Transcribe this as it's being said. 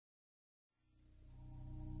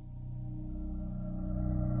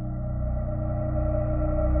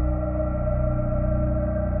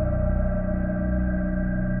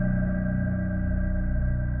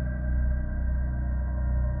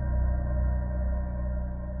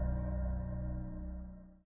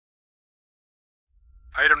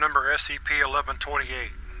Item number SCP-1128,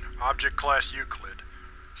 Object Class Euclid.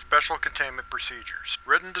 Special Containment Procedures.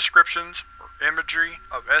 Written descriptions or imagery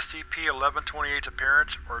of SCP-1128's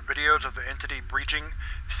appearance or videos of the entity breaching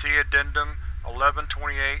See Addendum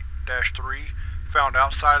 1128-3 found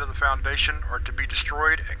outside of the Foundation are to be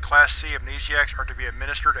destroyed, and Class C amnesiacs are to be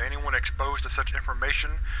administered to anyone exposed to such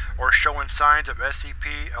information or showing signs of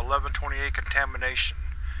SCP-1128 contamination.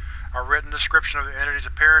 A written description of the entity's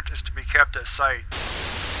appearance is to be kept at site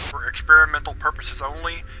for experimental purposes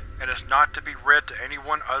only, and is not to be read to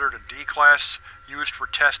anyone other than D-Class used for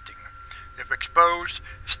testing. If exposed,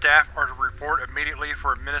 staff are to report immediately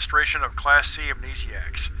for administration of Class C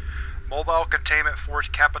amnesiacs. Mobile Containment Force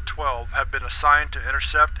Kappa-12 have been assigned to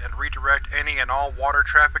intercept and redirect any and all water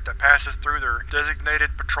traffic that passes through their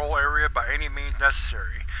designated patrol area by any means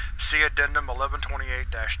necessary. See Addendum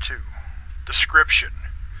 1128-2. Description: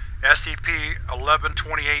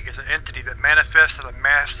 SCP-1128 is an entity that manifests as a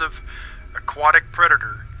massive aquatic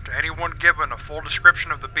predator. To anyone given a full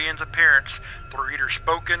description of the being's appearance through either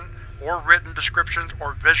spoken or written descriptions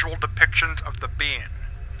or visual depictions of the being.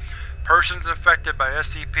 Persons infected by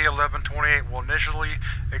SCP-1128 will initially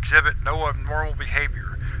exhibit no abnormal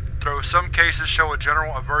behavior, though some cases show a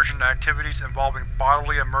general aversion to activities involving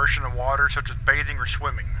bodily immersion in water such as bathing or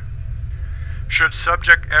swimming. Should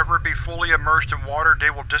subject ever be fully immersed in water, they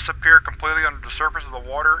will disappear completely under the surface of the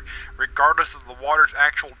water, regardless of the water's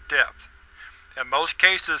actual depth. In most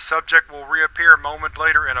cases, subject will reappear a moment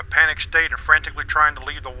later in a panicked state and frantically trying to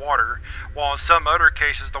leave the water, while in some other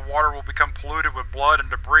cases the water will become polluted with blood and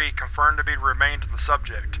debris confirmed to be the remains of the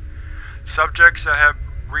subject. Subjects that have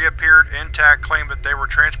reappeared intact claim that they were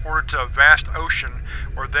transported to a vast ocean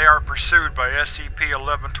where they are pursued by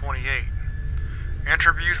SCP-1128.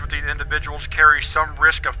 Interviews with these individuals carry some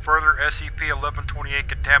risk of further SCP-1128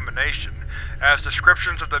 contamination, as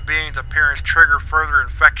descriptions of the being's appearance trigger further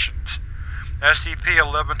infections.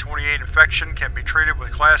 SCP-1128 infection can be treated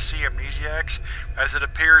with Class C amnesiacs, as it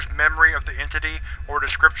appears memory of the entity or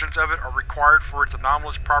descriptions of it are required for its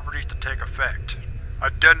anomalous properties to take effect.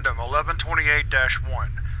 Addendum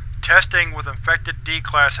 1128-1. Testing with infected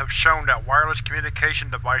D-Class have shown that wireless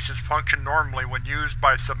communication devices function normally when used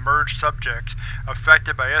by submerged subjects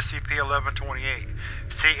affected by SCP-1128.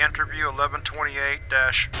 See Interview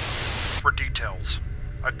 1128- for details.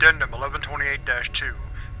 Addendum 1128-2.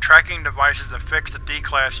 Tracking devices affixed to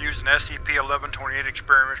D-Class used in SCP-1128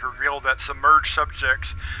 experiments reveal that submerged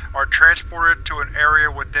subjects are transported to an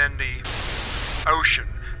area within the ocean,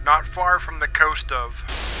 not far from the coast of.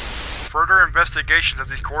 Further investigations of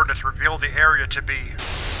these coordinates reveal the area to be.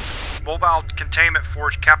 Mobile Containment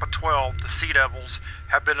Force Kappa-12, the Sea Devils,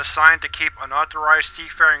 have been assigned to keep unauthorized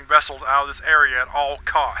seafaring vessels out of this area at all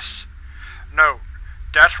costs. Note: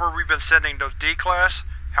 that's where we've been sending those D-Class?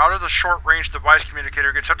 How does a short-range device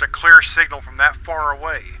communicator get such a clear signal from that far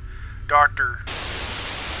away? Dr.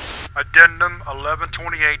 Addendum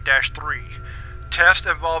 1128-3. Tests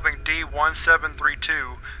involving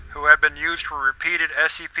D-1732, who have been used for repeated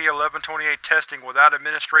SCP-1128 testing without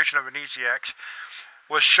administration of amnesiacs,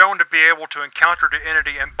 was shown to be able to encounter the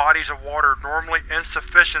entity in bodies of water normally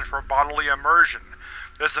insufficient for bodily immersion.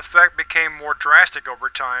 This effect became more drastic over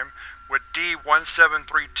time, with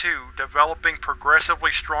D-1732 developing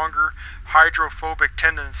progressively stronger hydrophobic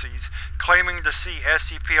tendencies, claiming to see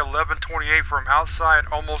SCP-1128 from outside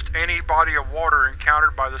almost any body of water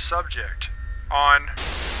encountered by the subject. On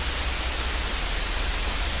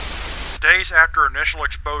days after initial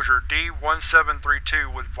exposure,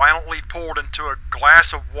 D-1732 was violently pulled into a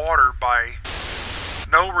glass of water by.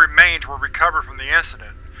 No remains were recovered from the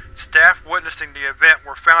incident. Staff witnessing the event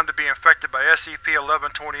were found to be infected by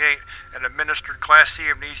SCP-1128 and administered Class C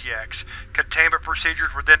amnesiacs. Containment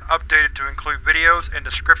procedures were then updated to include videos and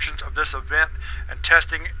descriptions of this event, and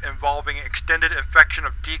testing involving extended infection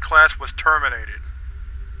of D-Class was terminated.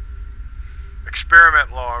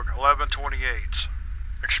 Experiment Log 1128.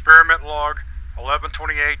 Experiment Log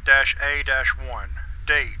 1128-A-1.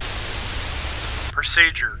 Date: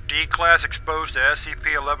 Procedure: D-Class exposed to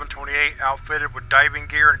SCP-1128 outfitted with diving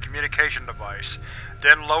gear and communication device,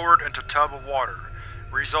 then lowered into tub of water.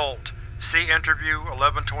 Result: see Interview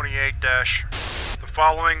 1128- The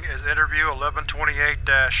following is Interview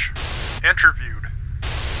 1128- Interviewed.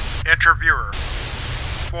 Interviewer: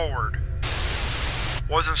 Forward.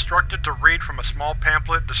 Was instructed to read from a small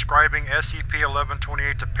pamphlet describing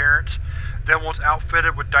SCP-1128's appearance, then was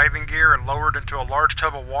outfitted with diving gear and lowered into a large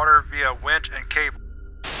tub of water via winch and cable.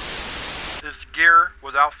 His gear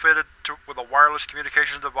was outfitted with a wireless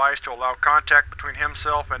communications device to allow contact between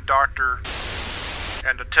himself and Dr.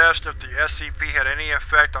 and to test if the SCP had any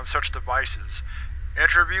effect on such devices.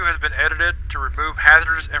 Interview has been edited to remove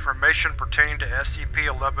hazardous information pertaining to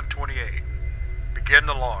SCP-1128. Begin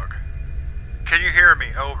the log. Can you hear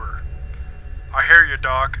me? Over. I hear you,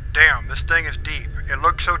 Doc. Damn, this thing is deep. It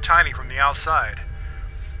looks so tiny from the outside.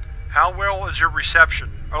 How well is your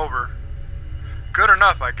reception? Over. Good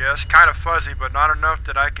enough, I guess. Kind of fuzzy, but not enough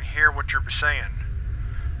that I can hear what you're saying.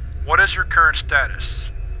 What is your current status?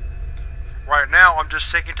 Right now, I'm just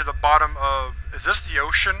sinking to the bottom of... Is this the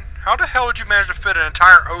ocean? How the hell did you manage to fit an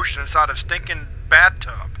entire ocean inside a stinking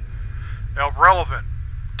bathtub? Irrelevant.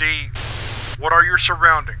 D. What are your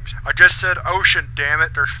surroundings? I just said ocean, damn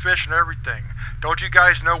it. There's fish and everything. Don't you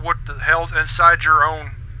guys know what the hell's inside your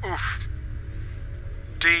own... Oof.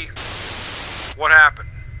 D. What happened?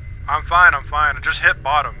 I'm fine. I just hit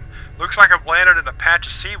bottom. Looks like I've landed in a patch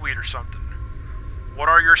of seaweed or something. What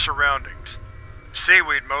are your surroundings?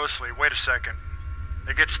 Seaweed mostly. Wait a second.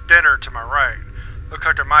 It gets thinner to my right. Looks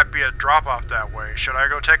like there might be a drop-off that way. Should I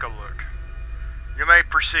go take a look? You may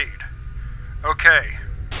proceed. Okay.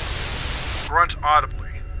 Grunts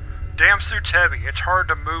audibly. Damn suit's heavy. It's hard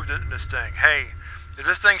to move this thing. Hey, is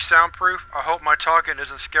this thing soundproof? I hope my talking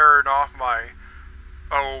isn't scaring off my...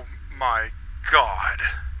 Oh my god.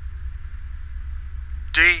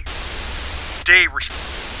 D.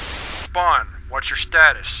 Respond. What's your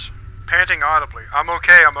status? Panting audibly. I'm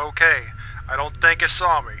okay. I don't think it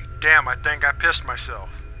saw me. Damn, I think I pissed myself.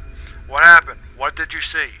 What happened? What did you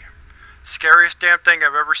see? Scariest damn thing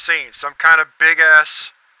I've ever seen. Some kind of big-ass...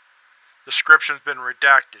 Description's been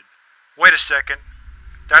redacted. Wait a second.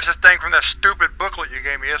 That's the thing from that stupid booklet you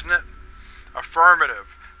gave me, isn't it? Affirmative.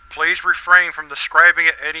 Please refrain from describing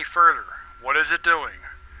it any further. What is it doing?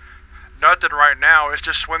 Nothing right now. It's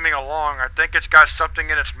just swimming along. I think it's got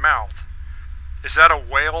something in its mouth. Is that a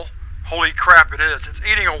whale? Holy crap, it is. It's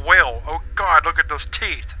eating a whale. Oh god, look at those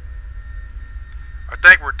teeth. I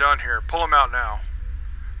think we're done here. Pull him out now.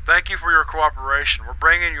 Thank you for your cooperation. We're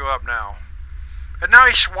bringing you up now. And now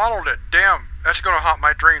he swallowed it. Damn, that's gonna haunt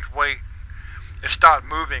my dreams. Wait. It stopped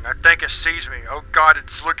moving. I think it sees me. Oh god,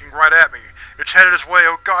 it's looking right at me. It's headed its way.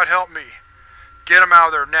 Oh god, help me. Get him out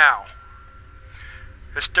of there now.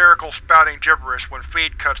 Hysterical spouting gibberish when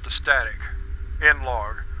feed cuts to static. End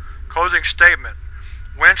log. Closing statement.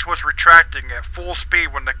 Winch was retracting at full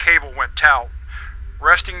speed when the cable went taut,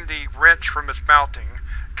 wresting the wrench from its mounting.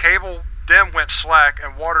 Cable then went slack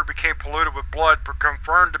and water became polluted with blood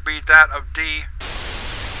confirmed to be that of D.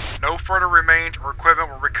 No further remains or equipment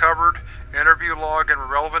were recovered. Interview log and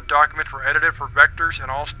relevant documents were edited for vectors,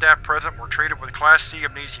 and all staff present were treated with Class C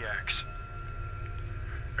amnesiacs.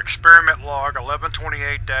 Experiment log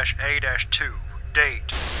 1128-A-2.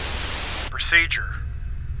 Date. Procedure.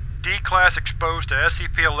 D-Class exposed to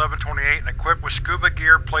SCP-1128 and equipped with scuba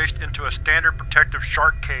gear placed into a standard protective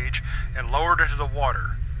shark cage and lowered into the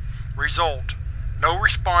water. Result: no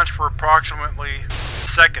response for approximately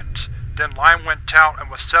seconds. Then line went taut and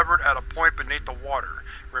was severed at a point beneath the water.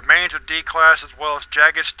 Remains of D-Class as well as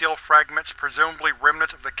jagged steel fragments, presumably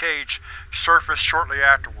remnants of the cage, surfaced shortly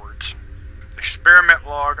afterwards. Experiment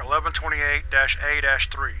log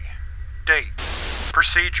 1128-A-3. Date.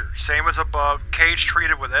 Procedure: same as above. Cage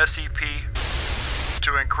treated with SCP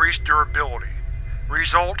to increase durability.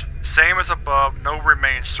 Result: same as above. No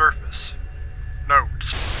remains surface.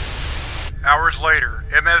 Notes. Hours later,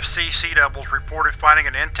 MFC Sea Devils reported finding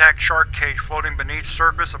an intact shark cage floating beneath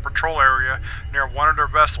surface of patrol area near one of their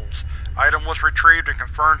vessels. Item was retrieved and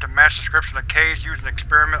confirmed to match description of cage using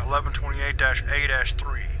Experiment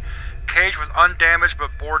 1128-A-3. Cage was undamaged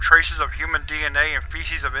but bore traces of human DNA and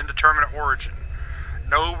feces of indeterminate origin.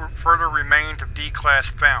 No further remains of D-Class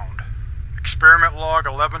found. Experiment log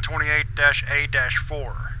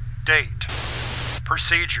 1128-A-4. Date.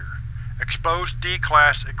 Procedure: exposed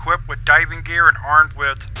D-Class equipped with diving gear and armed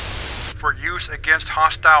with for use against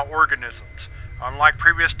hostile organisms. Unlike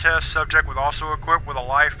previous tests, subject was also equipped with a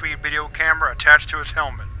live feed video camera attached to its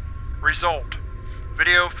helmet. Result: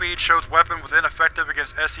 video feed shows weapon was ineffective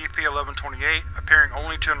against SCP-1128, appearing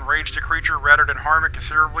only to enrage the creature rather than harm it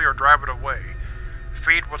considerably or drive it away.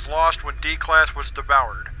 Feed was lost when D-Class was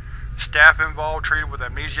devoured. Staff involved treated with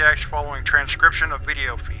amnesiacs following transcription of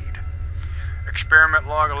video feed. Experiment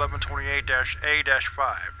log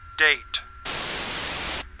 1128-A-5. Date.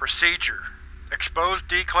 Procedure: exposed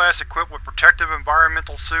D-Class equipped with protective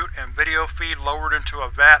environmental suit and video feed lowered into a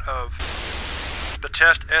vat of the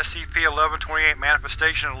test SCP-1128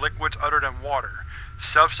 manifestation in liquids other than water.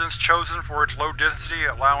 Substance chosen for its low density,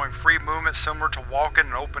 allowing free movement similar to walking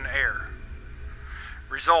in open air.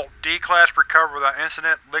 Result: D-Class recovered without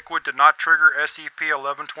incident. Liquid did not trigger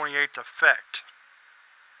SCP-1128's effect.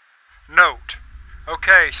 Note: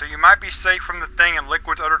 okay, so you might be safe from the thing in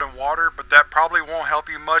liquids other than water, but that probably won't help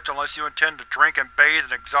you much unless you intend to drink and bathe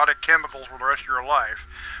in exotic chemicals for the rest of your life,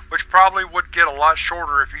 which probably would get a lot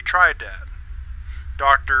shorter if you tried that.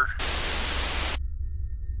 Dr.